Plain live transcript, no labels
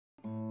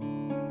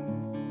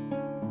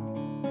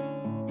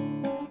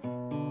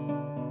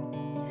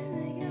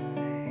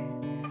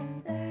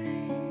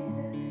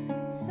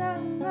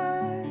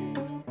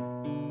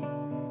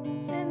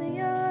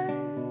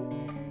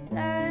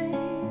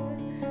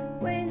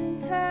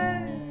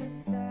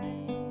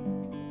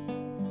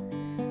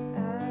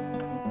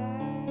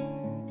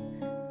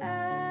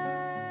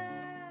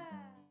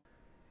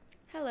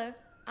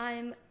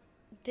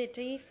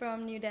Ditty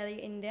from New Delhi,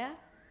 India,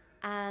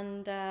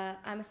 and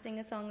I'm a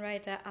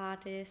singer-songwriter,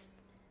 artist,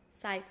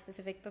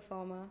 site-specific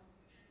performer,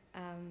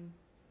 and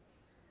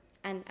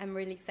I'm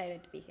really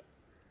excited to be here.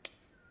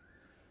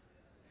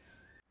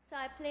 So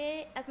I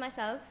play as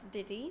myself,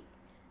 Ditty,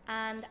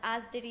 and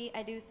as Ditty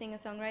I do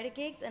singer-songwriter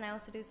gigs, and I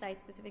also do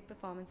site-specific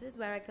performances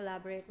where I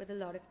collaborate with a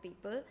lot of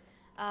people.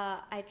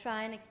 I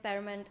try and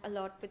experiment a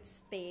lot with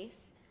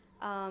space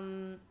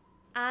and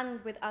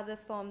with other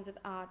forms of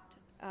art.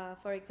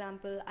 For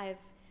example,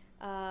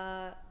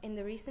 in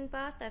the recent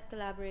past, I've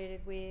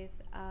collaborated with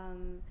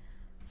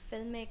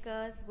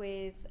filmmakers,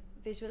 with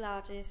visual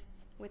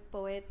artists, with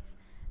poets,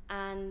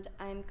 and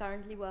I'm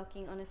currently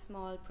working on a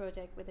small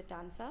project with a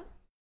dancer.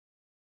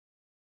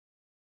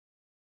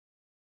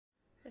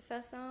 The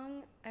first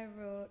song I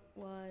wrote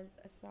was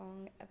a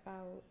song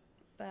about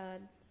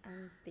birds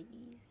and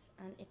bees,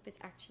 and it was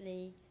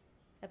actually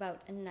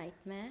about a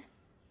nightmare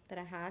that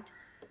I had.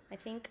 I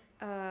think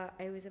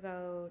I was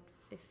about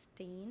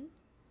 15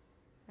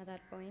 at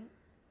that point,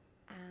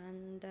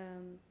 and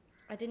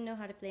I didn't know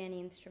how to play any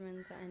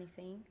instruments or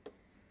anything,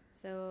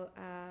 so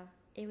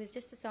it was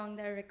just a song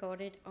that I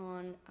recorded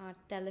on our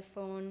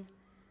telephone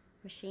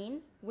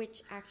machine,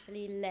 which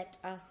actually let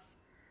us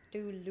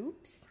do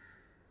loops.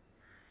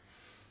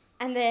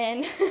 And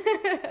then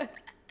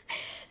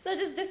so I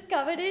just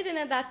discovered it, and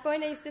at that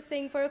point I used to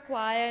sing for a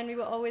choir, and we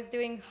were always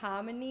doing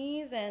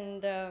harmonies,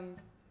 and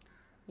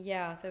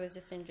yeah, so it was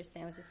just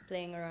interesting. I was just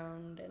playing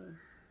around and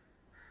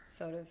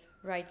sort of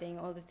writing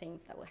all the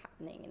things that were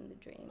happening in the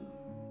dream.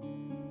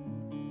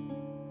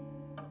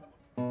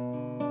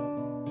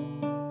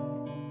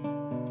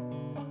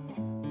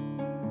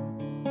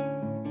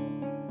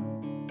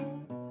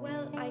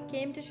 Well, I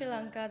came to Sri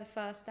Lanka the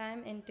first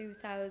time in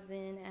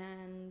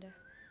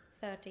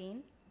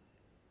 2013.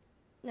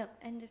 No,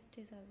 end of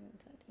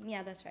 2013.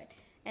 Yeah, that's right.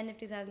 End of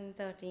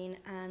 2013,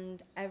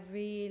 and I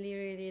really,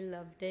 really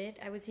loved it.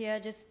 I was here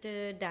just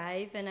to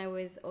dive, and I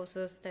was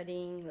also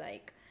studying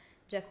like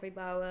Jeffrey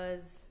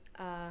Bauer's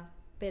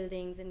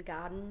buildings and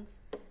gardens.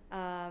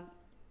 I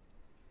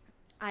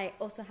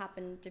also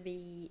happen to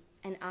be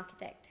an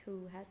architect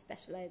who has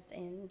specialized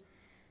in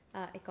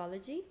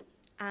ecology,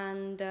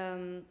 and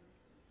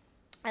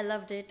I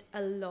loved it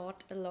a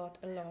lot,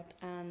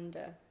 and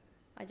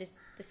I just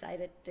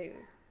decided to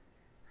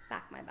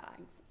pack my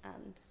bags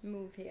and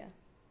move here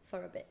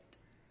for a bit.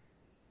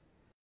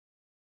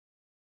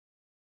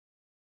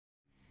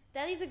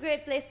 Delhi's a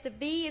great place to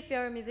be if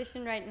you're a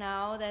musician right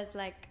now. There's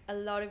like a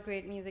lot of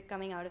great music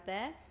coming out of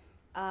there.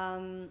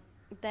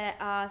 There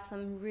are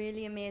some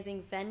really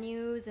amazing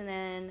venues, and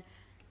then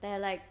there are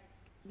like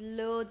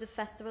loads of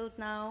festivals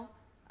now,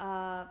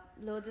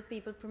 loads of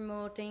people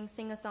promoting,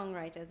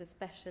 singer-songwriters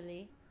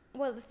especially.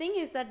 Well, the thing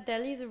is that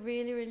Delhi is a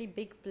really, really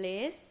big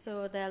place,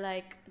 so there are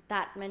like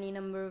that many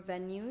number of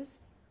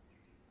venues.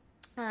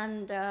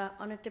 And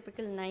on a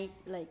typical night,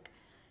 like,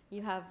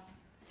 you have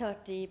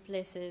 30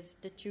 places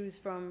to choose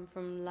from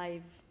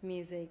live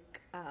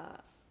music,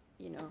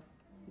 you know,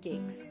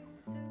 gigs.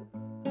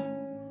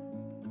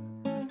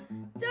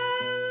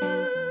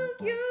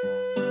 Don't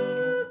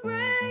you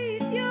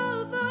raise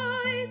your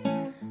voice,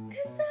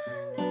 'cause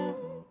I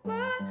know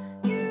what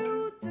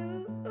you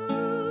do.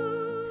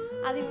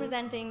 I'll be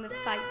presenting the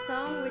Fight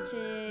song, which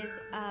is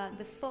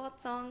the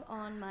fourth song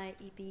on my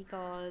EP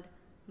called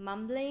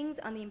Mumblings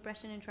on the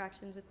Impression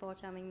Interactions with Four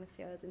Charming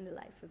Messieurs in the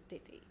Life of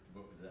Ditty.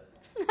 What was that?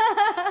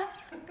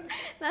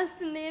 That's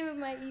the name of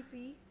my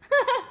EP.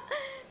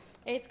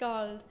 It's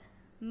called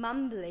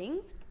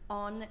Mumblings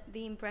on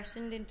the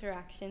Impressioned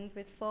Interactions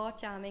with Four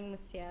Charming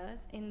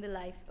Messieurs in the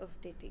Life of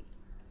Ditty.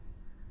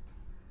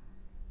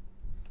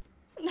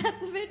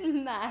 That's a bit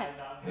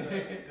mad. I love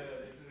the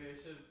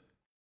iteration.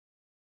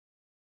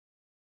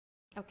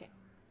 Okay.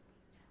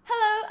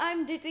 Hello,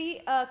 I'm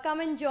Ditty. Come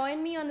and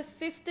join me on the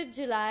 5th of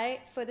July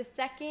for the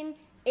second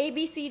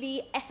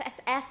ABCD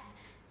SSS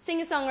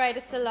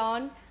Singer-Songwriter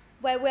Salon,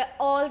 where we're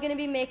all going to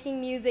be making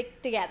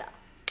music together.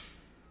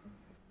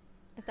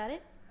 Is that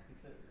it? I think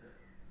so. Is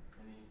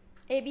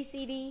it any...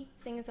 ABCD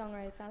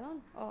Singer-Songwriter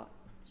Salon? Or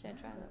should I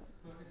try that one?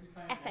 Perfectly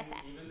fine. SSS.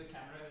 And even the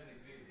camera has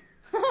agreed.